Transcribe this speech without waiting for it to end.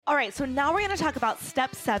All right, so now we're going to talk about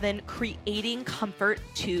step 7, creating comfort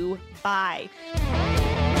to buy.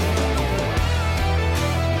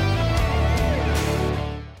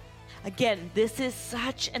 Again, this is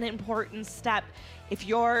such an important step. If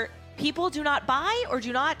your people do not buy or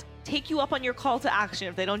do not take you up on your call to action,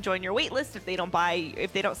 if they don't join your wait list, if they don't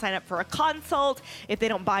sign up for a consult, if they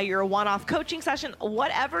don't buy your one-off coaching session,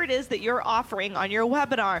 whatever it is that you're offering on your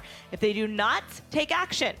webinar, if they do not take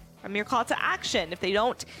action from your call to action, if they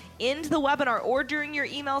don't end the webinar or during your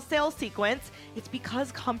email sales sequence, it's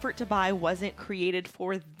because comfort to buy wasn't created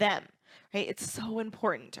for them, right? It's so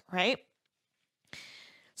important, right?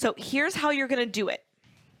 So here's how you're going to do it.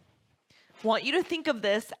 I want you to think of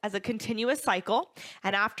this as a continuous cycle.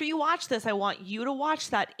 And after you watch this, I want you to watch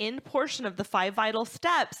that end portion of the 5 vital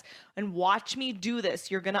steps and watch me do this.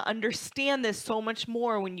 You're going to understand this so much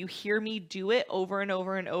more when you hear me do it over and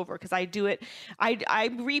over and over, because I do it. I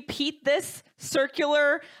repeat this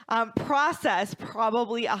circular process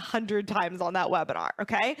probably 100 times on that webinar.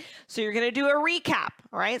 Okay. So you're going to do a recap.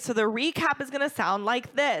 All right. So the recap is going to sound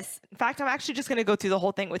like this. In fact, I'm actually just going to go through the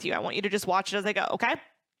whole thing with you. I want you to just watch it as I go. Okay.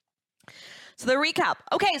 So the recap.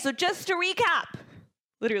 Okay, so just to recap,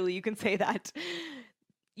 literally you can say that.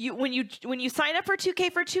 When you sign up for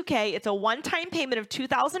 2K, it's a one-time payment of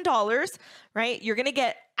 $2,000, right? You're going to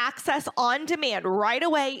get access on demand right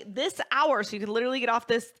away this hour. So you can literally get off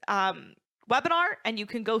this webinar and you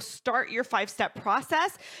can go start your 5-step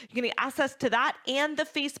process. You can get access to that and the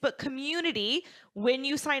Facebook community when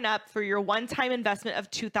you sign up for your one-time investment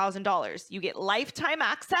of $2,000. You get lifetime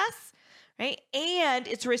access, right? And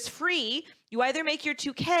it's risk-free. You either make your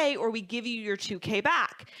 2K or we give you your 2K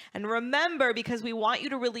back. And remember, because we want you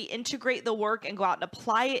to really integrate the work and go out and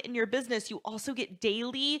apply it in your business, you also get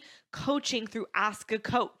daily coaching through Ask a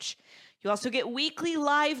Coach. You also get weekly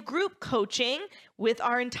live group coaching with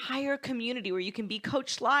our entire community where you can be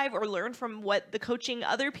coached live or learn from what the coaching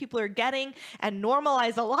other people are getting and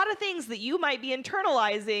normalize a lot of things that you might be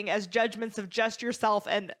internalizing as judgments of just yourself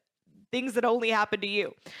and things that only happen to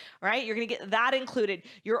you, right? You're going to get that included.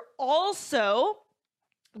 You're also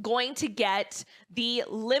going to get the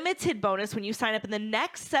limited bonus when you sign up in the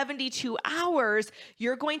next 72 hours.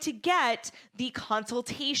 You're going to get the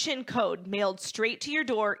consultation code mailed straight to your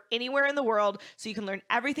door anywhere in the world so you can learn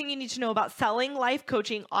everything you need to know about selling life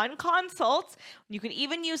coaching on consults. You can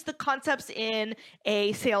even use the concepts in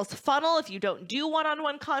a sales funnel if you don't do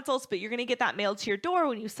one-on-one consults, but you're going to get that mailed to your door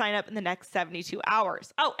when you sign up in the next 72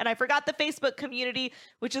 hours. Oh, and I forgot the Facebook community,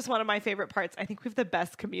 which is one of my favorite parts. I think we have the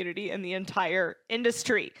best community in the entire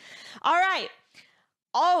industry. All right.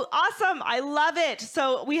 Oh, awesome. I love it.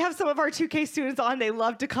 So we have some of our 2K students on. They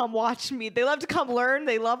love to come watch me. They love to come learn.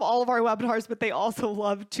 They love all of our webinars, but they also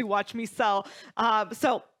love to watch me sell.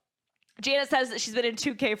 So Janet says that she's been in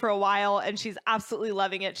 2K for a while and she's absolutely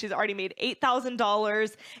loving it. She's already made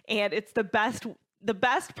 $8,000 and it's the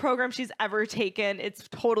best program she's ever taken. It's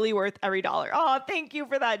totally worth every dollar. Oh, thank you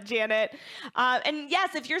for that, Janet. And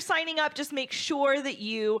yes, if you're signing up, just make sure that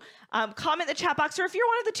you comment in the chat box, or if you're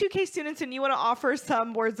one of the 2K students and you want to offer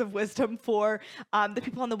some words of wisdom for the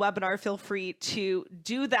people on the webinar, feel free to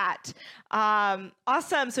do that.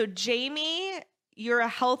 Awesome. So Jamie, you're a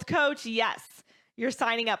health coach. Yes, you're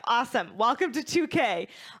signing up. Awesome. Welcome to 2K.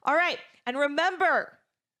 All right. And remember,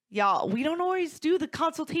 y'all, we don't always do the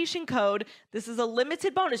consultation code. This is a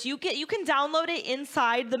limited bonus. You can download it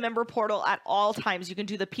inside the member portal at all times. You can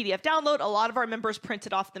do the PDF download. A lot of our members print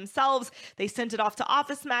it off themselves. They send it off to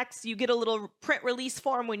Office Max. You get a little print release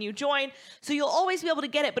form when you join. So you'll always be able to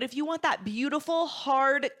get it. But if you want that beautiful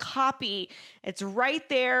hard copy, it's right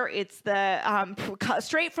there. It's the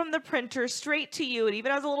straight from the printer, straight to you. It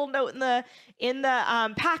even has a little note in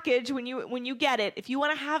the package when you get it. If you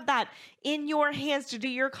want to have that in your hands to do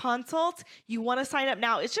your consult, you want to sign up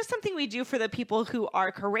now. It's just something we do for the people who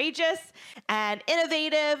are courageous and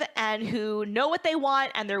innovative and who know what they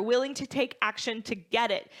want and they're willing to take action to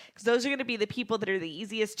get it. Because those are going to be the people that are the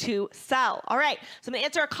easiest to sell. All right. So I'm going to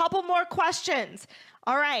answer a couple more questions.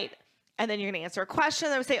 All right. And then you're going to answer a question.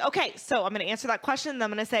 And I'm going to say, okay, so I'm going to answer that question. And I'm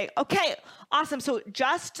going to say, okay, awesome. So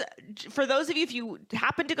just for those of you, if you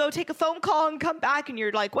happen to go take a phone call and come back and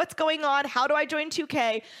you're like, what's going on? How do I join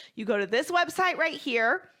 2K? You go to this website right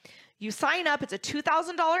here. You sign up. It's a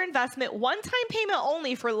 $2,000 investment, one-time payment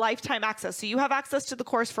only for lifetime access. So you have access to the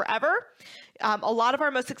course forever. A lot of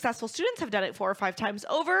our most successful students have done it 4 or 5 times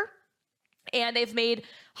over. And they've made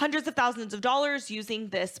hundreds of thousands of dollars using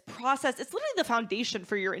this process. It's literally the foundation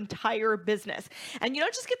for your entire business. And you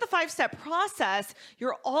don't just get the 5-step process,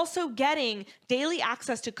 you're also getting daily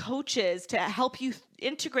access to coaches to help you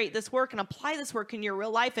integrate this work and apply this work in your real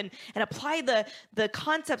life and apply the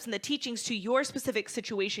concepts and the teachings to your specific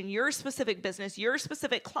situation, your specific business, your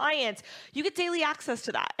specific clients. You get daily access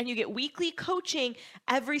to that, and you get weekly coaching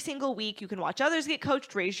every single week. You can watch others get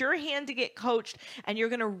coached, raise your hand to get coached, and you're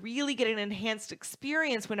going to really get an enhanced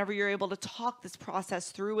experience whenever you're able to talk this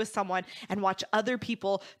process through with someone and watch other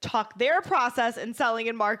people talk their process and selling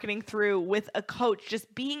and marketing through with a coach.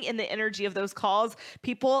 Just being in the energy of those calls.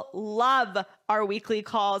 People love our weekly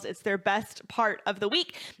calls. It's their best part of the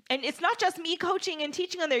week. And it's not just me coaching and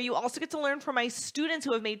teaching on there. You also get to learn from my students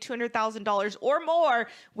who have made $200,000 or more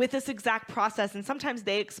with this exact process. And sometimes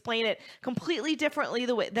they explain it completely differently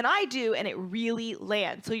than I do, and it really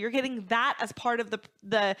lands. So you're getting that as part of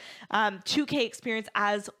the 2K experience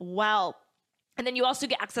as well. And then you also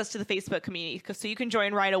get access to the Facebook community, so you can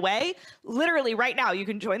join right away. Literally right now, you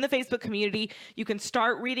can join the Facebook community. You can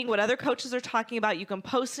start reading what other coaches are talking about. You can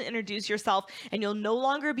post and introduce yourself, and you'll no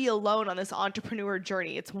longer be alone on this entrepreneur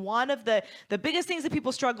journey. It's one of the biggest things that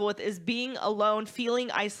people struggle with is being alone, feeling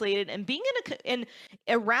isolated, and being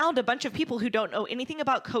around a bunch of people who don't know anything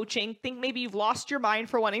about coaching, think maybe you've lost your mind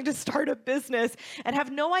for wanting to start a business, and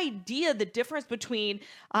have no idea the difference between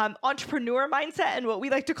entrepreneur mindset and what we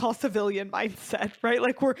like to call civilian mindset. Right?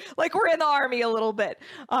 Like we're in the army a little bit.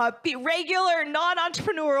 Be regular,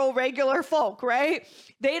 non-entrepreneurial, regular folk, right?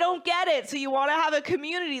 They don't get it. So you want to have a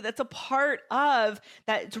community that's a part of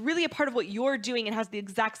that. It's really a part of what you're doing and has the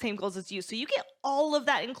exact same goals as you. So you get all of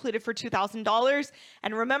that included for $2,000.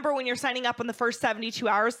 And remember, when you're signing up in the first 72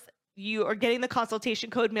 hours, you are getting the consultation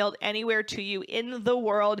code mailed anywhere to you in the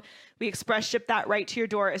world. We express ship that right to your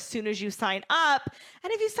door as soon as you sign up.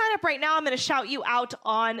 And if you sign up right now, I'm going to shout you out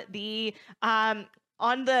on the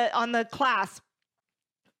class.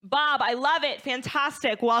 Bob, I love it.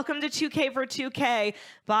 Fantastic. Welcome to 2K for 2K.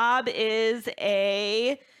 Bob is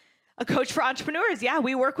a coach for entrepreneurs. Yeah,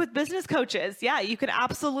 we work with business coaches. Yeah, you can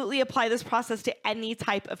absolutely apply this process to any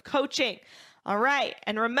type of coaching. All right.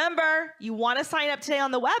 And remember, you want to sign up today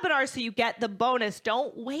on the webinar so you get the bonus.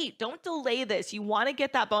 Don't wait. Don't delay this. You want to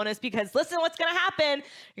get that bonus because listen, what's going to happen?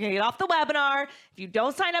 You're going to get off the webinar. If you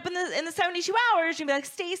don't sign up in the 72 hours, you're going to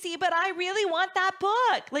be like, Stacy, but I really want that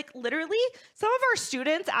book. Like literally, some of our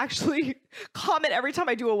students actually comment every time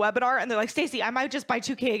I do a webinar and they're like, Stacy, I might just buy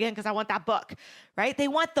 2K again because I want that book, right? They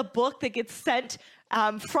want the book that gets sent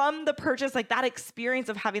from the purchase. Like that experience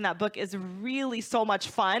of having that book is really so much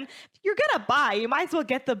fun. You're going to buy, you might as well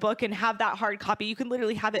get the book and have that hard copy. You can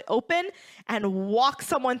literally have it open and walk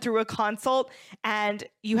someone through a consult, and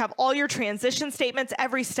you have all your transition statements,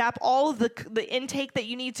 every step, all of the intake that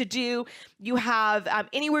you need to do. You have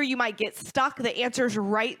anywhere you might get stuck, the answer's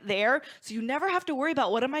right there. So you never have to worry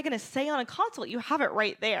about what am I going to say on a consult. You have it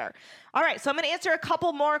right there. All right, so I'm going to answer a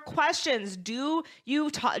couple more questions. Do you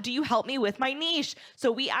help me with my niche?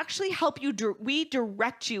 So we actually help you, we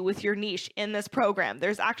direct you with your niche in this program.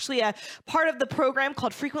 There's actually a part of the program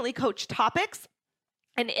called Frequently Coached Topics.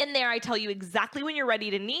 And in there, I tell you exactly when you're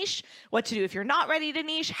ready to niche, what to do if you're not ready to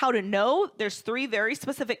niche, how to know. There's 3 very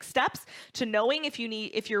specific steps to knowing if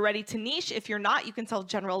you're ready to niche. If you're not, you can sell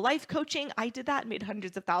general life coaching. I did that and made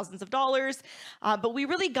hundreds of thousands of dollars. But we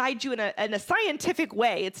really guide you in a scientific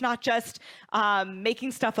way. It's not just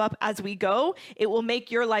making stuff up as we go. It will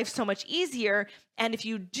make your life so much easier. And if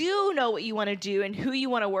you do know what you want to do and who you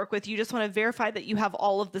want to work with, you just want to verify that you have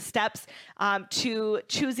all of the steps to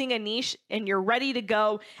choosing a niche and you're ready to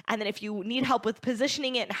go. And then if you need help with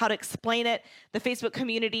positioning it and how to explain it, the Facebook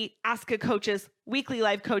community, Ask a Coach's weekly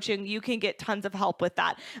live coaching, you can get tons of help with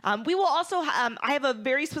that. We will also, I have a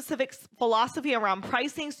very specific philosophy around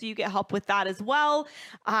pricing, so you get help with that as well.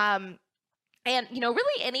 And,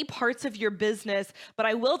 really any parts of your business. But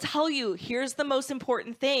I will tell you, here's the most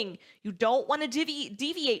important thing. You don't want to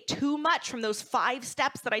deviate too much from those 5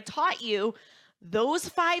 steps that I taught you. Those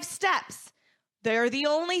 5 steps, they're the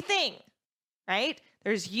only thing, right?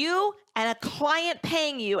 There's you and a client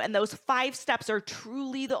paying you, and those 5 steps are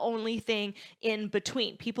truly the only thing in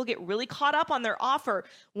between. People get really caught up on their offer.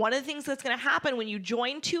 One of the things that's going to happen when you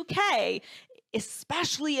join 2K,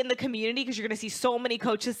 especially in the community, because you're going to see so many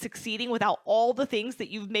coaches succeeding without all the things that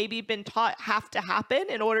you've maybe been taught have to happen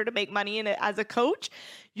in order to make money in it as a coach.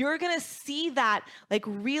 You're going to see that, like,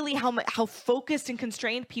 really how focused and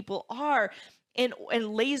constrained people are and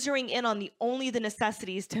lasering in on only the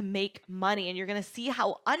necessities to make money. And you're going to see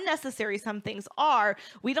how unnecessary some things are.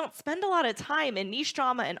 We don't spend a lot of time in niche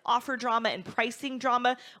drama and offer drama and pricing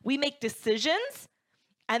drama. We make decisions,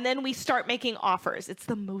 And then we start making offers. It's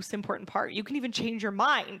the most important part. You can even change your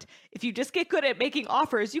mind. If you just get good at making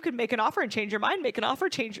offers, you can make an offer and change your mind, make an offer,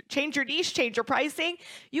 change your niche, change your pricing.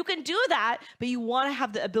 You can do that, but you want to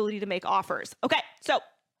have the ability to make offers. Okay, so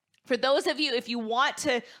for those of you, if you want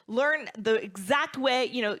to learn the exact way,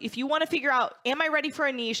 if you want to figure out, am I ready for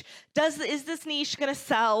a niche? Is this niche going to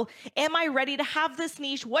sell? Am I ready to have this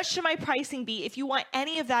niche? What should my pricing be? If you want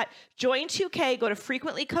any of that, join 2K, go to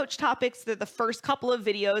Frequently Coached Topics. They're the first couple of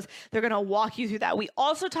videos. They're going to walk you through that. We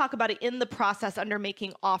also talk about it in the process under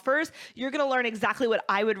making offers. You're going to learn exactly what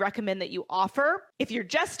I would recommend that you offer. If you're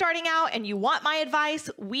just starting out and you want my advice,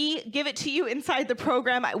 we give it to you inside the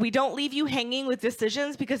program. We don't leave you hanging with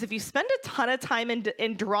decisions, because if you spend a ton of time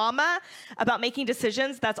in drama about making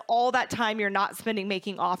decisions, that's all that time you're not spending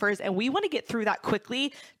making offers. And we want to get through that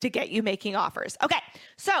quickly to get you making offers. Okay,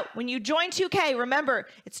 so when you join 2K, remember,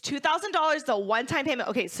 it's $2,000, the one-time payment.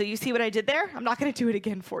 Okay, so you see what I did there? I'm not going to do it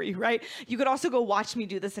again for you, right? You could also go watch me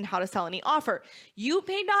do this in How to Sell Any Offer. You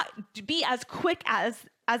may not be as quick as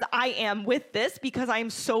I am with this, because I am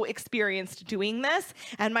so experienced doing this,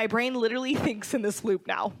 and my brain literally thinks in this loop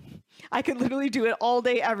now. I can literally do it all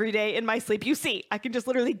day, every day in my sleep. You see, I can just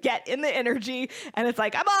literally get in the energy, and it's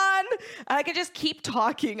like, I'm on, and I can just keep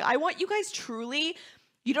talking. I want you guys truly,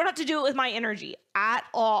 you don't have to do it with my energy at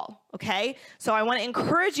all, okay? So I want to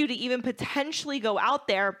encourage you to even potentially go out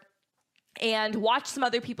there and watch some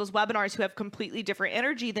other people's webinars who have completely different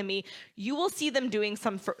energy than me. You will see them doing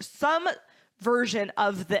some version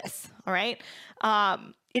of this, all right?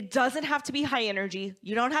 It doesn't have to be high energy.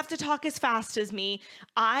 You don't have to talk as fast as me.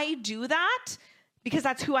 I do that because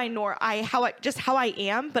that's who how I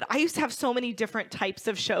am. But I used to have so many different types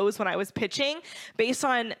of shows when I was pitching based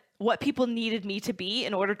on what people needed me to be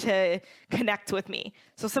in order to connect with me.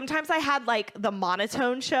 So sometimes I had like the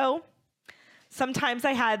monotone show. Sometimes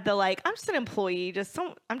I had the I'm just an employee,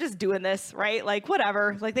 I'm just doing this, right? Like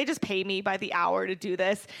whatever, they just pay me by the hour to do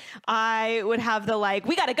this. I would have the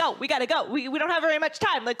we gotta go. We don't have very much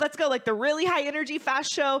time. Let's go, the really high energy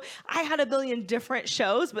fast show. I had a billion different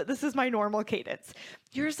shows, but this is my normal cadence.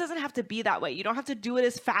 Yours doesn't have to be that way. You don't have to do it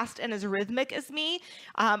as fast and as rhythmic as me.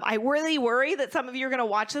 I really worry that some of you are gonna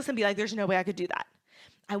watch this and be like, there's no way I could do that.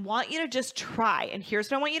 I want you to just try, and here's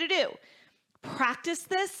what I want you to do. Practice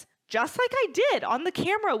this just like I did on the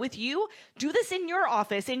camera with you. Do this in your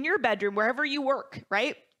office, in your bedroom, wherever you work,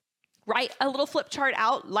 right? Write a little flip chart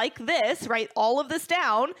out like this, write all of this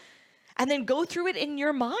down, and then go through it in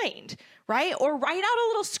your mind, right? Or write out a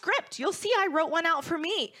little script. You'll see I wrote one out for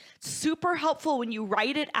me. Super helpful when you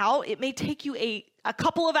write it out. It may take you a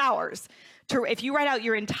couple of hours. If you write out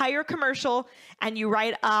your entire commercial and you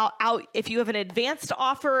write out if you have an advanced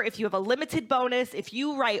offer, if you have a limited bonus, if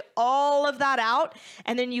you write all of that out,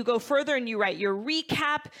 and then you go further and you write your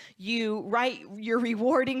recap, you write your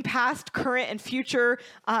rewarding past, current, and future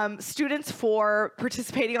students for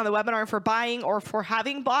participating on the webinar, for buying or for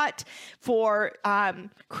having bought, for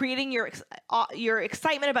creating your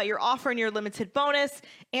excitement about your offer and your limited bonus,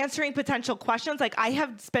 answering potential questions. I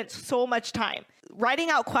have spent so much time writing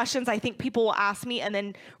out questions I think people will ask me, and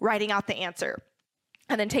then writing out the answer,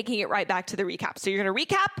 and then taking it right back to the recap. So you're going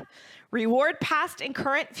to recap, reward past and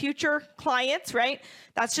current future clients, right?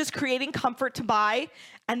 That's just creating comfort to buy,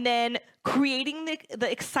 and then creating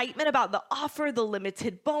the excitement about the offer, the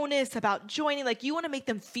limited bonus, about joining. You want to make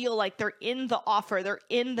them feel like they're in the offer, they're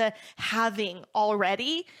in the having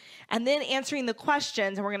already, and then answering the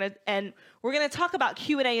questions. And we're gonna talk about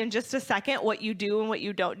Q&A in just a second, what you do and what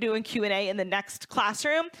you don't do in Q&A in the next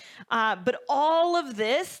classroom. But all of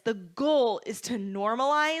this, the goal is to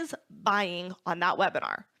normalize buying on that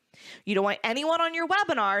webinar. You don't want anyone on your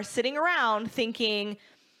webinar sitting around thinking,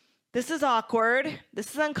 this is awkward,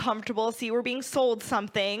 this is uncomfortable, see, we're being sold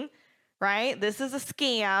something, right? This is a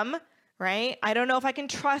scam, right? I don't know if I can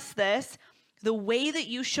trust this. The way that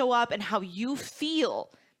you show up and how you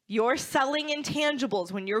feel, your selling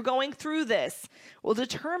intangibles when you're going through this will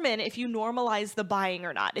determine if you normalize the buying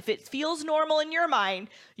or not. If it feels normal in your mind,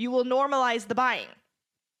 you will normalize the buying.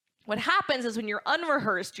 What happens is when you're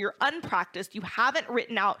unrehearsed, you're unpracticed, you haven't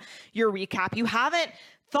written out your recap, you haven't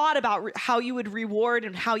thought about how you would reward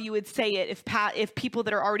and how you would say it if people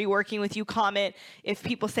that are already working with you comment, if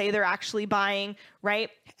people say they're actually buying, right?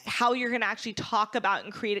 How you're going to actually talk about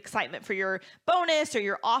and create excitement for your bonus or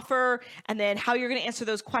your offer, and then how you're going to answer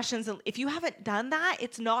those questions. And if you haven't done that,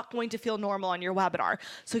 it's not going to feel normal on your webinar.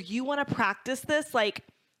 So you want to practice this.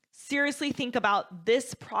 Seriously think about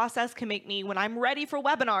this process can make me, when I'm ready for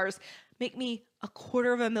webinars, make me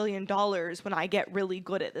 $250,000 when I get really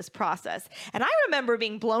good at this process. And I remember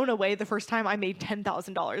being blown away the first time I made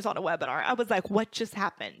 $10,000 on a webinar. I was like, what just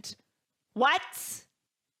happened? What?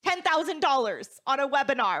 $10,000 on a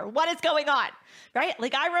webinar. What is going on, right?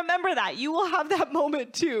 Like, I remember that. You will have that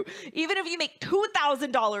moment too. Even if you make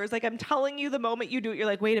 $2,000, like I'm telling you, the moment you do it, you're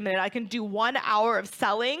like, wait a minute, I can do 1 hour of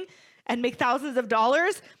selling and make thousands of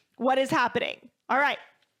dollars. What is happening? All right.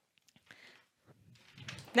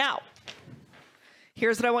 Now,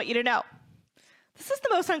 here's what I want you to know. This is the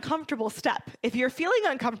most uncomfortable step. If you're feeling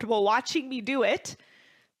uncomfortable watching me do it,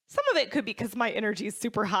 some of it could be because my energy is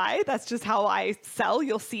super high. That's just how I sell.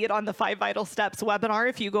 You'll see it on the 5 Vital Steps webinar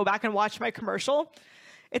if you go back and watch my commercial.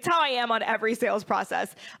 It's how I am on every sales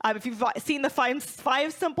process. If you've seen the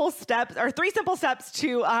five simple steps, or 3 simple steps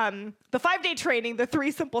to the 5-day training, the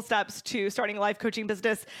 3 simple steps to starting a life coaching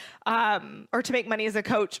business, or to make money as a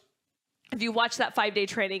coach. If you watch that 5-day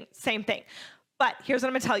training, same thing. But here's what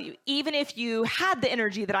I'm gonna tell you. Even if you had the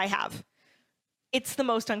energy that I have, it's the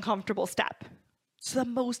most uncomfortable step. It's the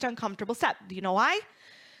most uncomfortable step. Do you know why?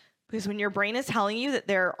 Because when your brain is telling you that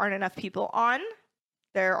there aren't enough people on,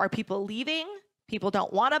 there are people leaving, people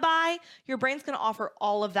don't want to buy, your brain's going to offer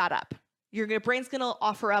all of that up. Your brain's going to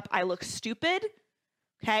offer up, I look stupid,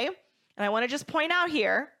 okay? And I want to just point out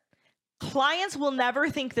here, clients will never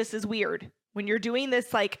think this is weird. When you're doing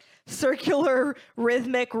this like circular,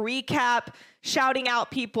 rhythmic recap, shouting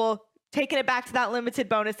out people, taking it back to that limited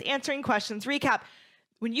bonus, answering questions, recap.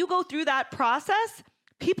 When you go through that process,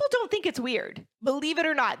 people don't think it's weird. Believe it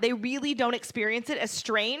or not, they really don't experience it as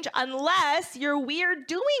strange unless you're weird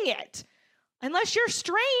doing it. Unless you're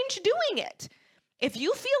strange doing it. If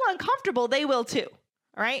you feel uncomfortable, they will too.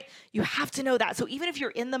 All right? You have to know that. So even if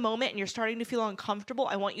you're in the moment and you're starting to feel uncomfortable,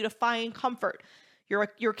 I want you to find comfort.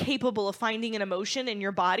 You're capable of finding an emotion in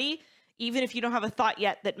your body, even if you don't have a thought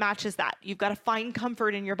yet that matches that. You've got to find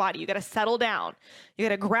comfort in your body. You got to settle down. You got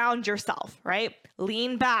to ground yourself, right?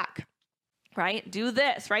 Lean back, right? Do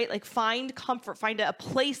this, right? Like find comfort, find a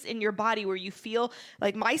place in your body where you feel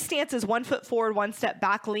like my stance is 1 foot forward, 1 step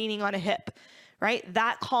back, leaning on a hip, right?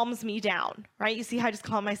 That calms me down, right? You see how I just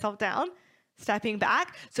calm myself down? Stepping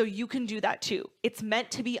back. So you can do that too. It's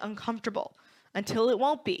meant to be uncomfortable until it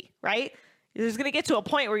won't be, right? There's going to get to a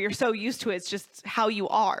point where you're so used to it. It's just how you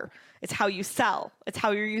are. It's how you sell. It's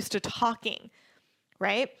how you're used to talking,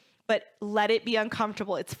 right? But let it be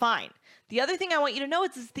uncomfortable. It's fine. The other thing I want you to know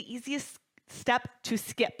is it's the easiest step to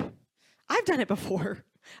skip. I've done it before.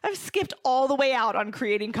 I've skipped all the way out on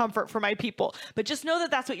creating comfort for my people. But just know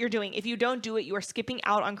that that's what you're doing. If you don't do it, you are skipping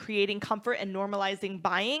out on creating comfort and normalizing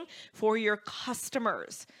buying for your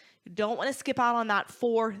customers. You don't want to skip out on that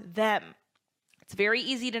for them. It's very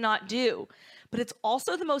easy to not do, but it's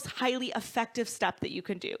also the most highly effective step that you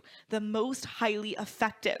can do. The most highly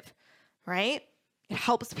effective, right? It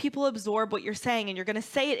helps people absorb what you're saying, and you're going to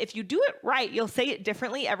say it. If you do it right, you'll say it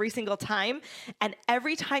differently every single time. And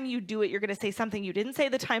every time you do it, you're going to say something you didn't say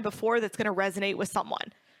the time before that's going to resonate with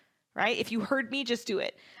someone, right? If you heard me, just do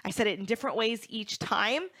it. I said it in different ways each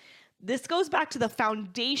time. This goes back to the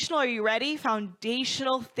foundational, are you ready?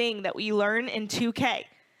 Foundational thing that we learn in 2K.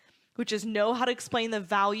 Which is know how to explain the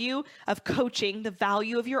value of coaching, the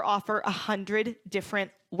value of your offer 100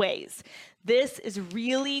 different ways. This is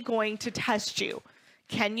really going to test you.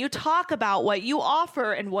 Can you talk about what you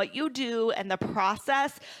offer and what you do and the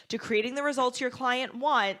process to creating the results your client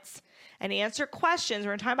wants and answer questions?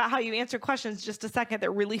 We're going to talk about how you answer questions in just a second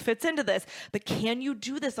that really fits into this. But can you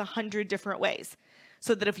do this 100 different ways?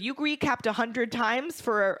 So that if you recapped 100 times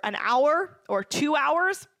for an hour or 2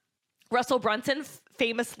 hours, Russell Brunson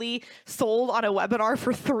famously sold on a webinar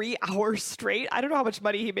for 3 hours straight. I don't know how much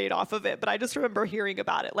money he made off of it, but I just remember hearing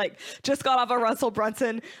about it. Like, just got off a Russell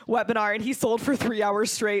Brunson webinar and he sold for 3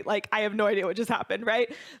 hours straight. Like, I have no idea what just happened,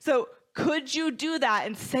 right? So could you do that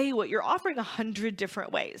and say what you're offering 100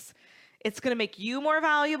 different ways? It's going to make you more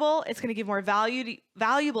valuable. It's going to give more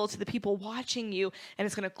valuable to the people watching you, and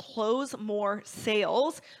it's going to close more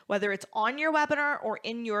sales, whether it's on your webinar or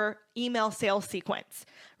in your email sales sequence,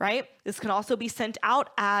 right? This can also be sent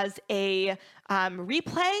out as a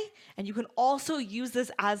replay, and you can also use this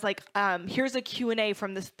as like, here's a Q&A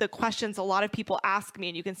from the questions a lot of people ask me,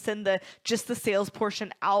 and you can send just the sales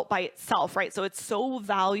portion out by itself, right? So it's so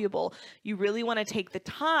valuable. You really want to take the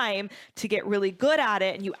time to get really good at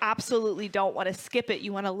it, and you absolutely don't want to skip it.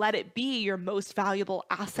 You want to let it be your most valuable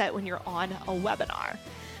asset when you're on a webinar.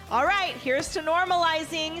 All right, here's to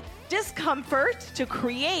normalizing discomfort to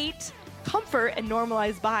create comfort and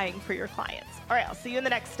normalize buying for your clients. All right, I'll see you in the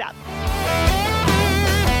next step.